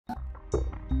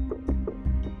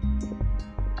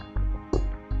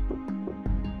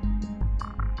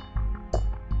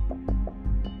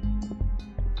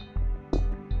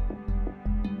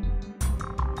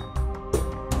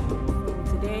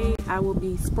I will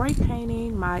be spray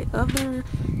painting my other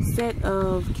set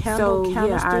of canisters.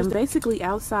 Yeah, I'm basically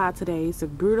outside today. It's a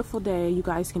beautiful day. You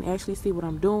guys can actually see what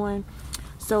I'm doing.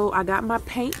 So I got my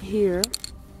paint here.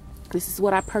 This is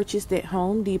what I purchased at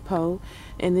Home Depot,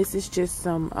 and this is just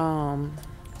some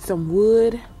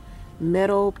wood,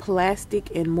 metal,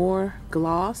 plastic, and more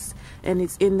gloss, and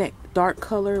it's in that dark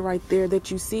color right there that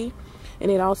you see,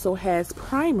 and it also has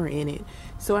primer in it.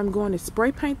 So I'm going to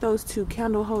spray paint those two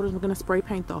candle holders. I'm going to spray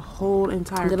paint the whole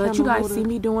entire candle holder. I'm going to let you guys see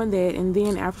me doing that, and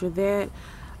then after that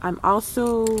I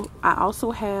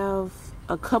also have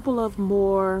a couple of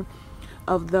more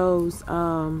of those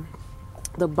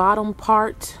the bottom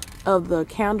part of the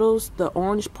candles, the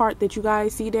orange part that you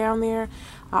guys see down there.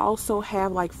 I also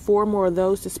have like 4 more of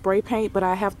those to spray paint, but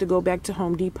I have to go back to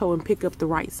Home Depot and pick up the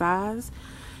right size.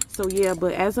 So yeah,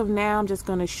 but as of now, I'm just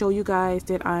going to show you guys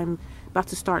that I'm about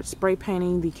to start spray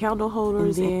painting the candle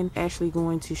holders, and actually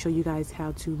going to show you guys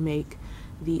how to make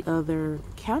the other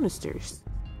canisters.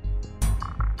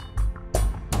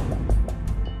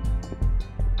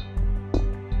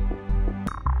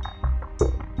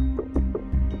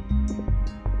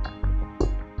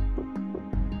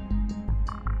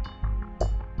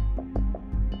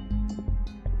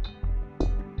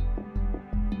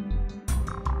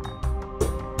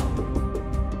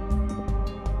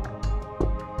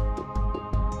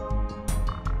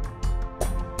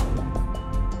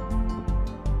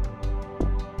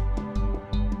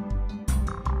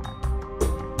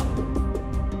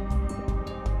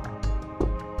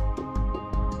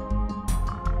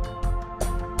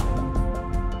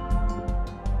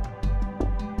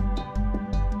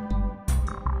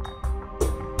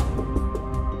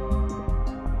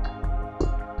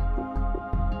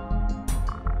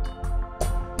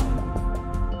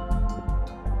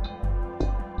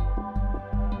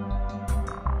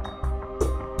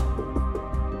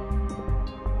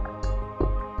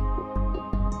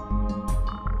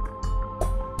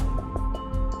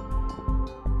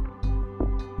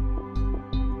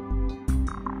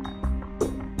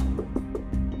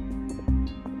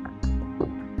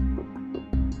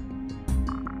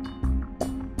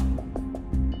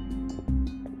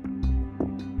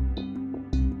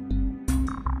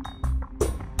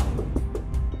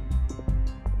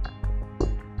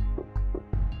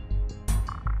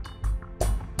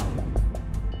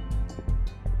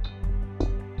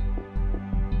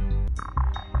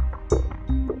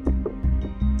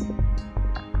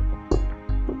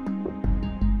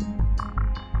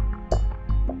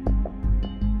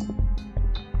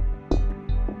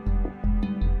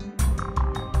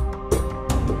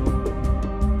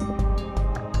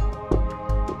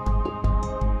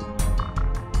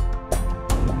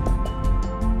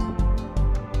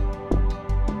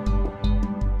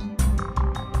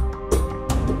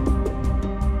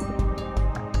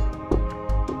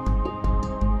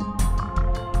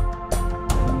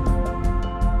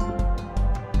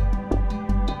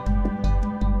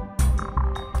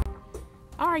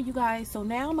 Alright you guys, so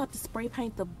now I'm about to spray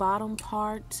paint the bottom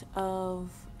part of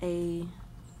a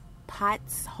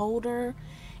pots holder,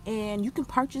 and you can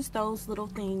purchase those little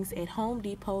things at Home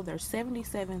Depot. They're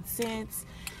 77 cents,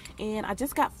 and I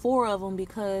just got 4 of them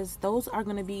because those are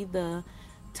going to be the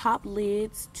top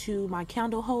lids to my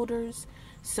candle holders.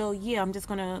 So yeah, I'm just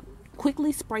going to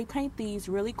quickly spray paint these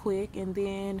really quick, and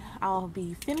then I'll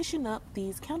be finishing up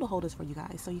these candle holders for you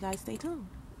guys, so you guys stay tuned.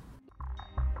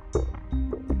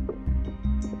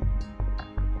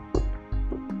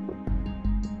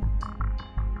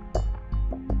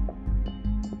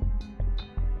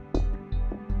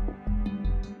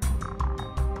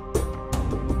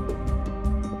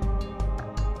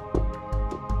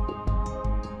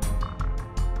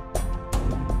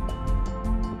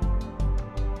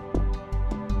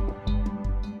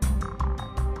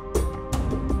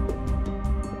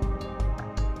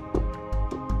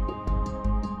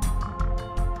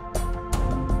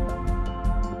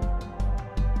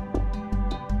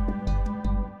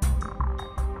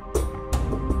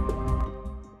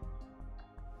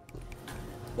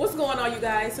 What's going on, you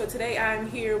guys? So today I'm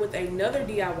here with another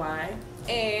DIY,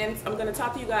 and I'm going to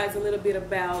talk to you guys a little bit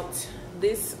about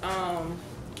this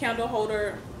candle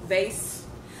holder vase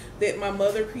that my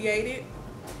mother created.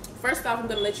 First off, I'm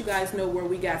going to let you guys know where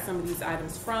we got some of these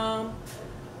items from.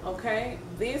 Okay,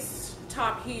 this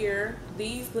top here,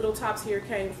 these little tops here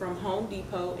came from Home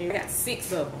Depot, and I got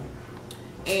 6 of them.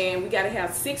 And we got to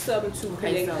have 6 of them to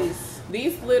create this.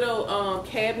 These little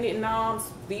cabinet knobs,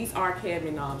 these are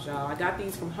cabinet knobs, y'all. I got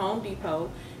these from Home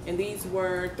Depot, and these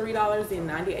were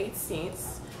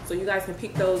 $3.98. So you guys can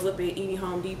pick those up at any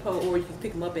Home Depot, or you can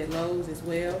pick them up at Lowe's as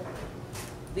well.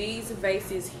 these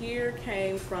vases here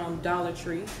came from Dollar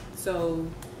Tree. So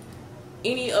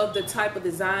any of the type of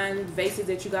design vases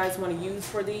that you guys want to use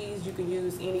for these, you can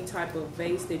use any type of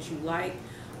vase that you like.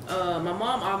 My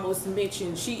mom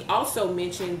she also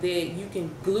mentioned that you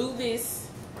can glue this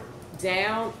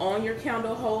down on your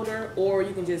candle holder, or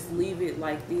you can just leave it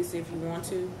like this if you want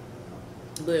to.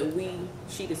 But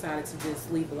she decided to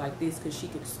just leave it like this because she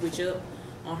could switch up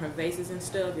on her vases and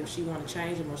stuff if she want to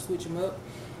change them or switch them up.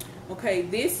 Okay,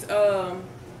 this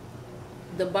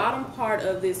the bottom part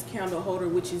of this candle holder,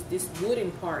 which is this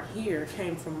wooden part here,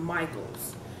 came from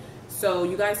Michael's. So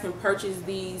you guys can purchase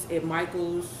these at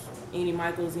Michael's, you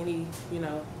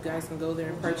guys can go there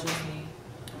and purchase,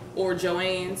 or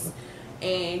Joann's.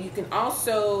 And you can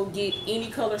also get any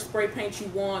color spray paint you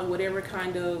want, whatever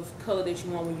kind of color that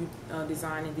you want when you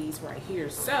designing these right here.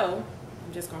 So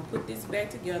I'm just gonna put this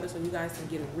back together so you guys can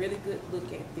get a really good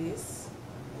look at this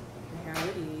and how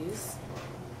it is.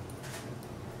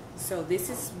 So this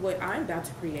is what I'm about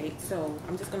to create. So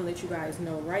I'm just gonna let you guys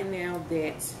know right now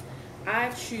that I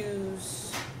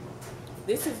choose,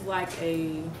 this is like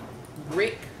a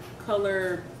brick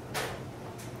color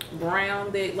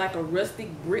brown, that like a rustic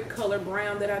brick color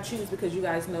brown that I choose, because you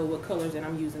guys know what colors that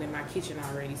I'm using in my kitchen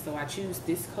already. So I choose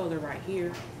this color right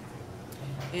here.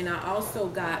 And I also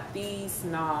got these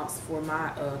knobs for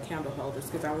my candle holders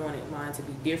because I wanted mine to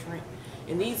be different.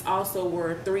 And these also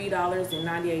were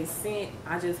 $3.98.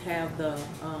 I just have the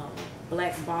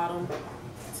black bottom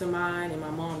to mine, and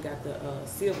my mom got the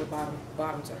silver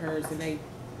bottom to hers, and they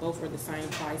both were the same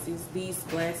prices. These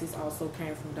glasses also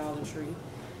came from Dollar Tree.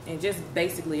 And just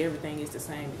basically everything is the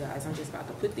same, you guys. I'm just about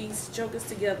to put these jokers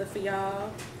together for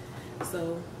y'all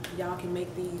so y'all can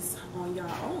make these on your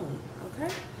own,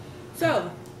 okay? So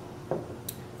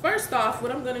first off,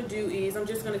 what I'm gonna do is I'm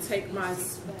just gonna take my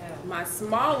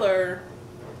smaller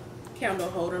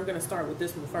candle holder. I'm gonna start with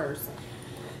this one first.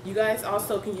 You guys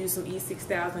also can use some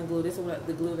E6000 glue. This is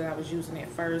the glue that I was using at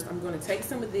first. I'm gonna take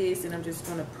some of this and I'm just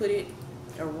gonna put it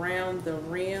around the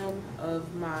rim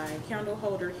of my candle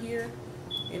holder here.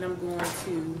 And I'm going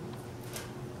to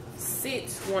sit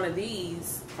one of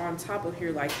these on top of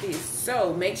here like this.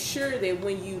 So make sure that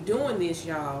when you doing this,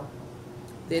 y'all,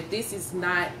 that this is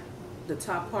not, the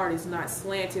top part is not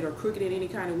slanted or crooked in any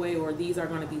kind of way, or these are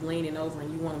going to be leaning over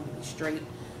and you want them to be straight.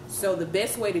 So the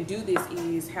best way to do this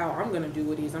is how I'm going to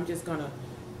do it is I'm just going to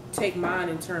take mine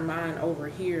and turn mine over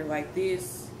here like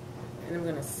this, and I'm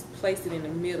going to place it in the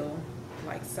middle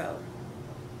like so.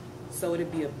 So it'll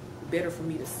be better for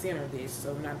me to center this,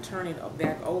 so when I turn it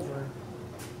back over,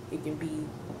 it can be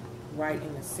right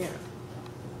in the center,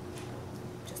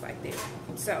 just like that.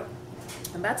 So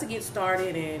I'm about to get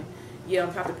started, and yeah, I'm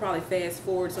about to probably fast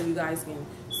forward so you guys can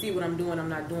see what I'm doing. I'm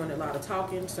not doing a lot of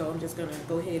talking, so I'm just gonna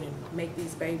go ahead and make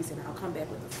these babies, and I'll come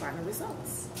back with the final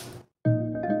results.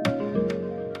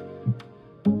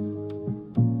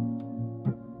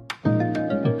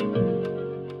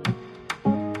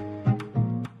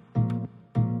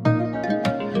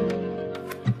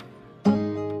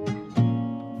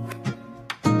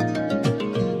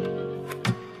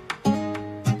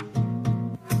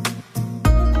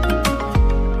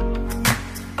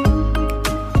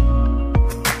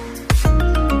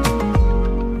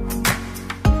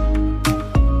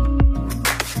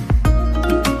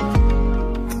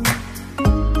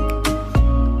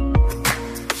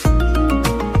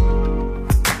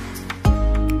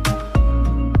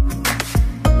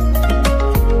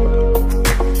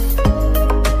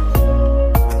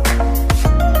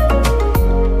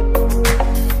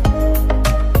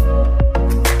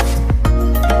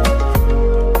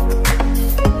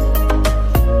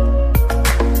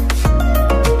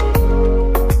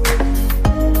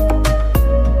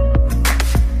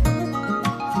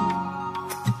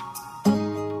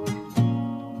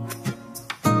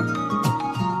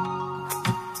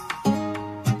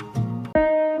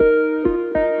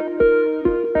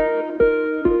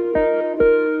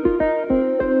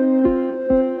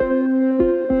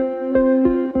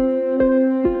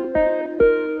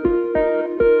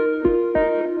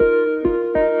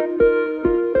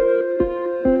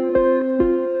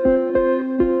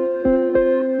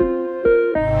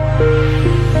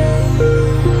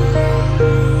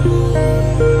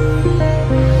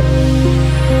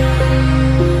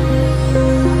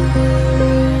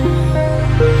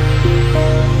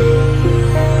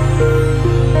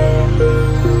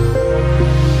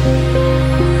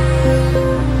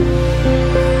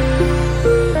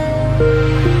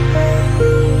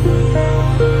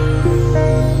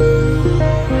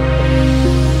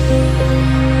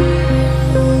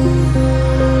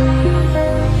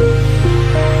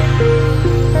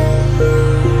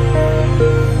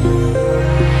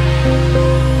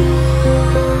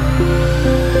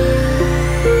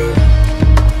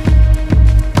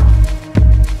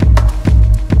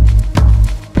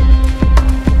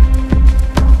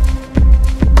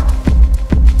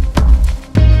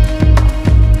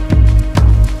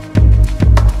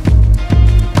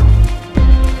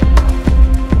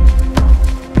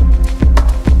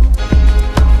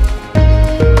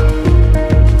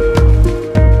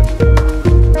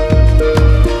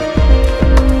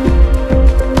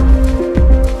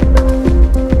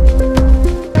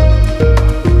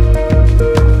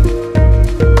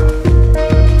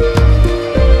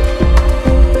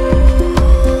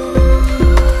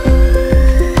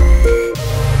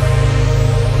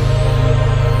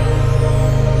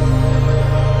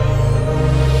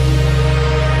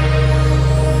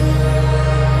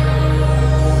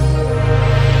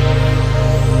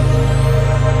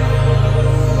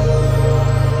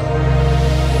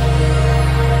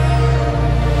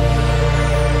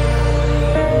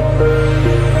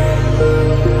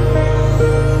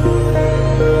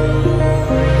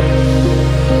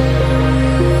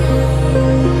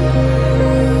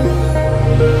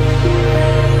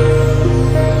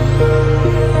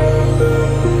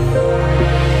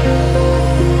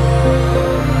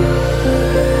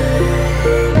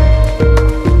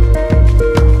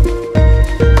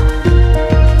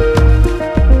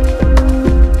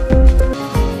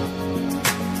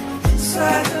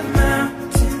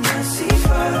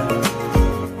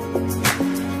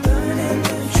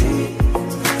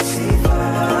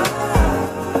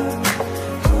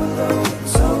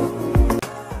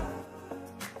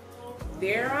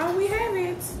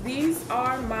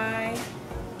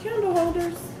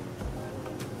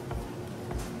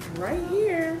 right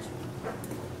here.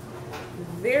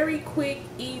 Very quick,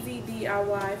 easy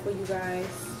DIY for you guys.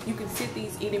 You can sit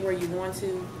these anywhere you want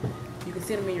to. You can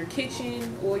sit them in your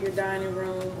kitchen or your dining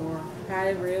room or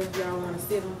however else y'all want to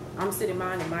sit them. I'm sitting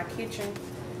mine in my kitchen.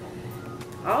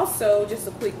 Also, just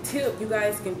a quick tip, you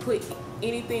guys can put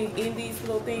anything in these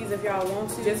little things if y'all want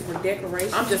to, just for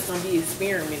decoration. I'm just going to be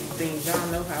experimenting things.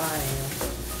 Y'all know how I am.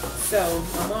 So,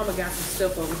 my mama got some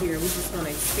stuff over here. We're just going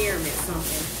to experiment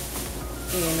something.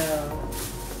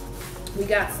 And we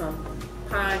got some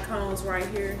pine cones right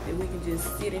here that we can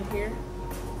just sit in here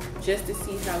just to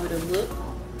see how it'll look.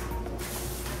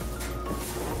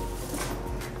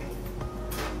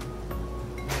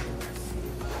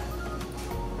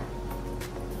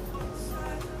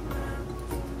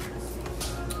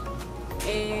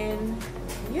 And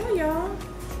yeah, y'all,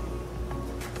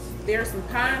 there's some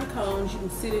pine cones you can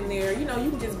sit in there. You know, you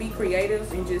can just be creative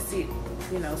and just sit,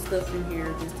 you know, stuff in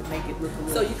here just to make it look a little.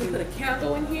 So you can put a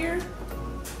candle in here,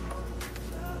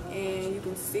 and you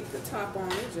can stick the top on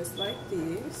it just like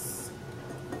this.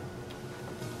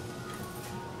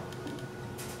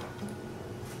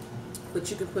 But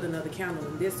you can put another candle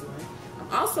in this one.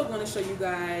 I'm also going to show you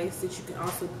guys that you can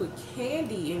also put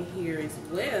candy in here as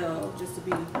well, just to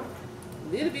be a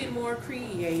little bit more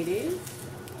creative.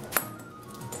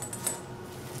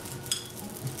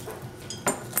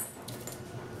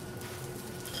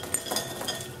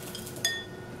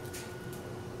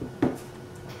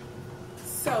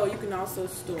 So you can also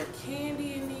store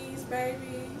candy in these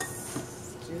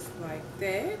babies, just like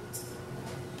that.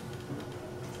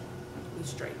 Let me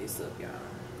straighten this up, y'all.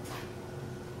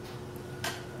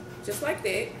 Just like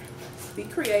that. Be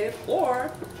creative.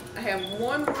 Or I have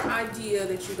one more idea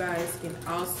that you guys can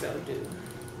also do.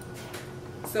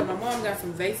 So my mom got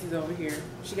some vases over here.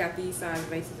 She got these size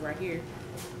vases right here.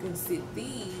 You can sit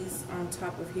these on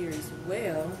top of here as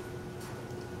well.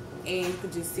 And you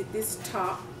can just sit this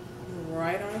top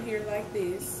right on here like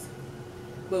this.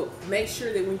 But make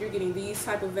sure that when you're getting these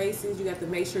type of vases, you have to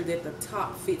make sure that the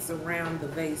top fits around the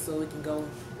vase so it can go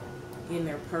in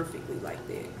there perfectly like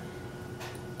that.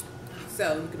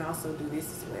 So you can also do this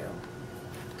as well.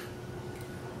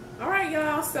 Alright,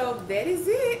 y'all, so that is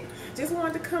it. Just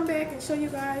wanted to come back and show you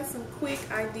guys some quick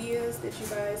ideas that you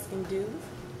guys can do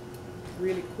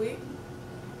really quick,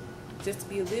 just to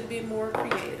be a little bit more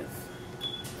creative.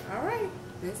 Alright,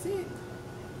 that's it.